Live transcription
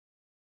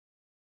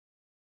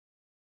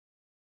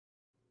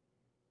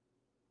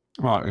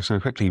Right, we're going to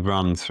quickly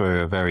run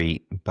through a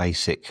very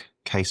basic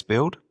case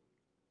build.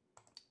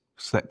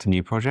 Select a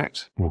new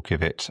project. We'll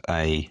give it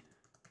a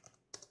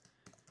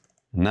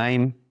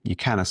name. You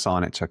can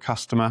assign it to a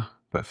customer,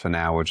 but for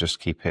now we'll just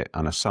keep it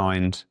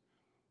unassigned,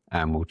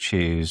 and we'll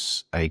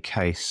choose a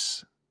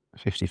case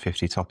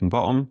 50/50 top and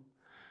bottom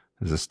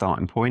as a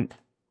starting point.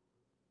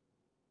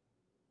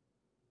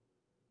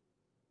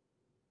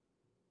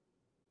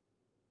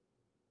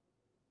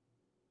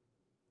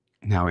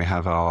 Now we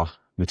have our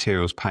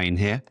materials pane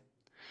here,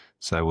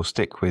 so we'll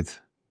stick with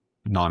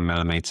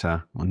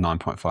 9mm or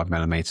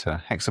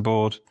 9.5mm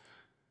hexaboard.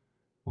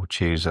 We'll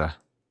choose a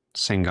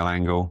single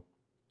angle.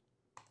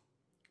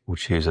 We'll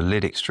choose a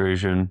lid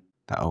extrusion.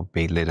 That'll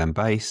be lid and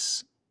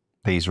base.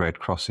 These red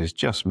crosses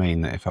just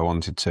mean that if I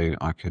wanted to,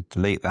 I could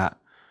delete that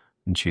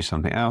and choose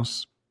something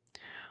else.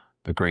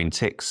 The green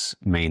ticks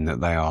mean that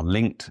they are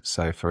linked.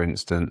 So for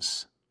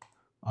instance,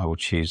 I will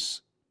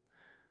choose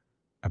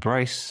a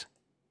brace,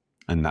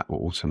 and that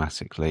will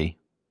automatically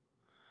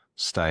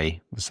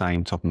stay the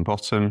same top and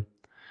bottom.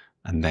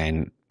 And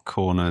then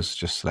corners,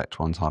 just select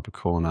one type of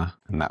corner,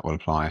 and that will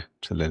apply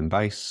to lid and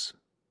base.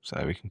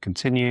 So we can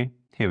continue.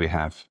 Here we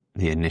have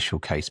the initial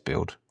case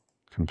build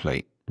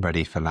complete,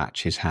 ready for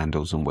latches,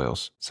 handles and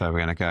wheels. So we're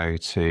going to go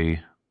to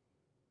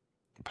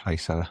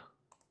place a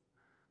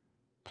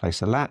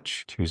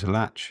latch, choose a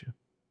latch.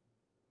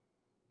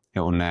 It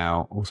will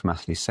now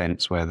automatically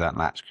sense where that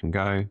latch can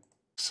go.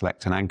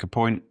 Select an anchor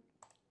point.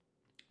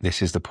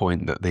 This is the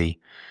point that the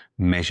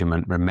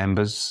measurement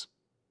remembers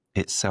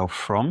itself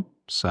from.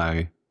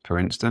 So for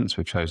instance,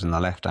 we've chosen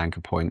the left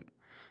anchor point,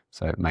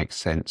 so it makes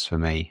sense for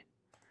me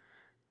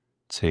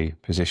to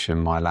position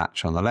my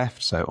latch on the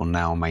left, so it will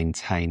now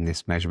maintain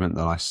this measurement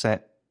that I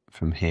set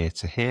from here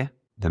to here.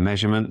 The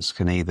measurements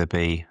can either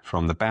be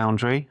from the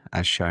boundary,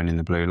 as shown in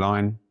the blue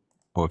line,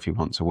 or if you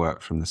want to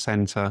work from the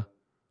center,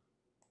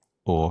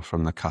 or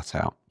from the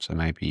cutout. So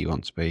maybe you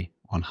want to be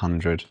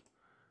 100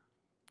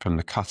 from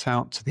the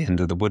cutout to the end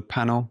of the wood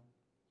panel.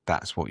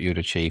 That's what you'd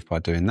achieve by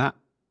doing that.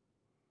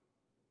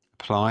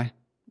 Apply,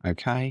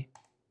 OK.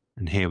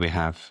 And here we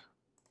have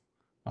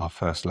our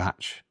first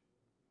latch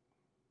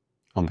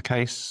on the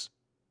case.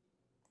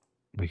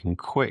 We can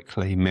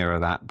quickly mirror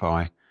that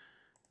by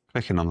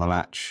clicking on the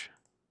latch,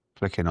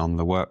 clicking on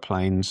the work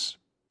planes,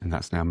 and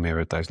that's now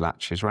mirrored those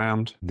latches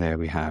round. There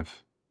we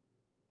have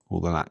all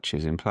the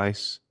latches in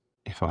place.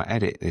 If I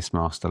edit this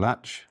master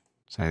latch,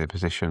 say the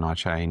position I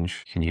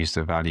change, you can use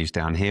the values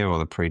down here or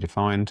the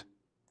predefined.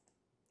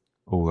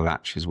 All the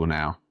latches will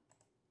now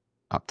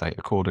update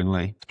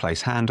accordingly. To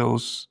place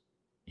handles,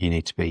 you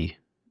need to be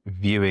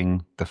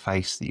viewing the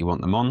face that you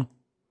want them on.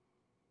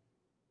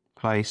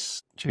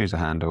 Place, choose a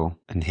handle,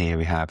 and here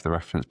we have the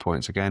reference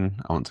points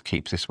again. I want to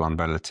keep this one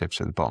relative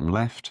to the bottom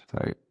left.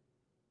 So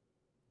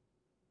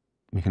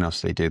we can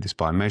obviously do this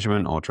by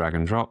measurement or drag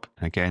and drop.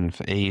 And again,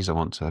 for ease, I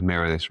want to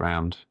mirror this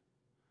round.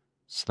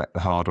 Select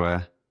the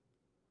hardware,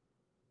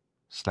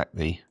 select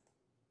the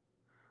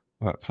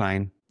work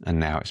plane, and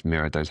now it's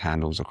mirrored those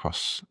handles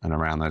across and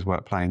around those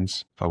work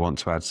planes. If I want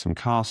to add some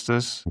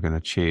casters, I'm going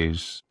to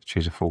choose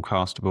a full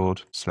caster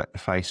board, select the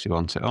face we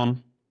want it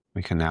on.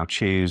 We can now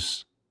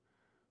choose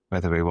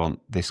whether we want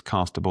this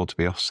caster board to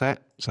be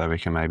offset. So we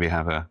can maybe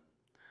have a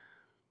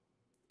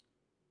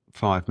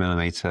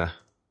 5mm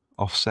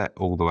offset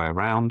all the way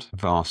around,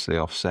 vastly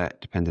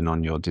offset depending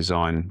on your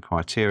design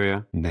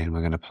criteria. And then we're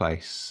going to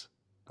place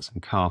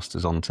some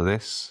casters onto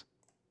this.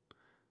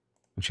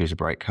 We'll choose a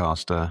brake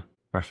caster,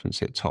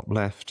 reference it top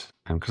left.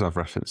 And because I've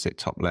referenced it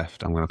top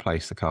left, I'm going to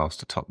place the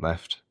caster top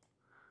left.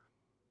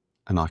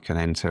 And I can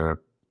enter a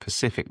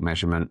specific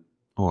measurement,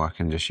 or I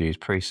can just use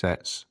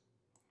presets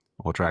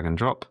or drag and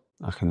drop.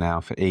 I can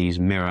now, for ease,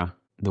 mirror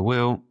the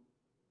wheel,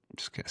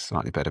 just get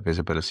slightly better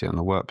visibility on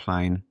the work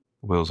plane.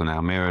 The wheels are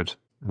now mirrored,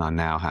 and I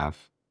now have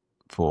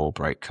 4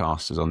 brake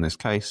casters on this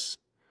case.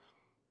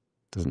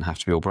 Doesn't have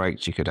to be all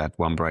braked. You could add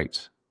one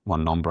braked,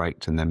 one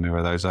non-braked, and then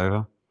mirror those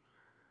over.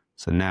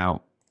 So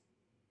now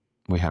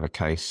we have a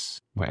case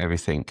where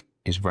everything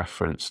is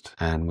referenced,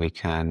 and we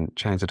can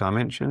change the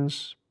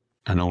dimensions,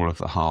 and all of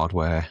the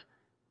hardware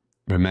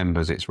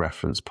remembers its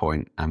reference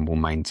point and will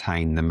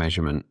maintain the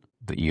measurement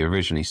that you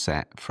originally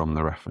set from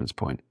the reference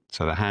point.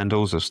 So the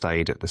handles have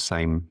stayed at the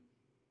same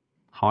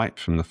height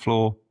from the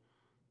floor.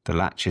 The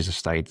latches have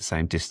stayed the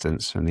same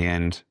distance from the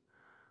end.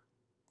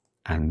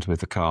 And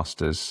with the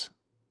casters,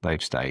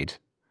 they've stayed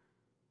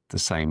the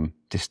same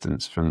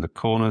distance from the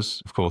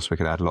corners. Of course, we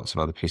could add lots of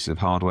other pieces of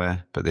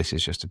hardware, but this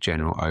is just a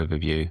general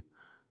overview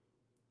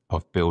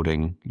of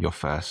building your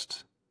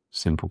first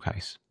simple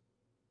case.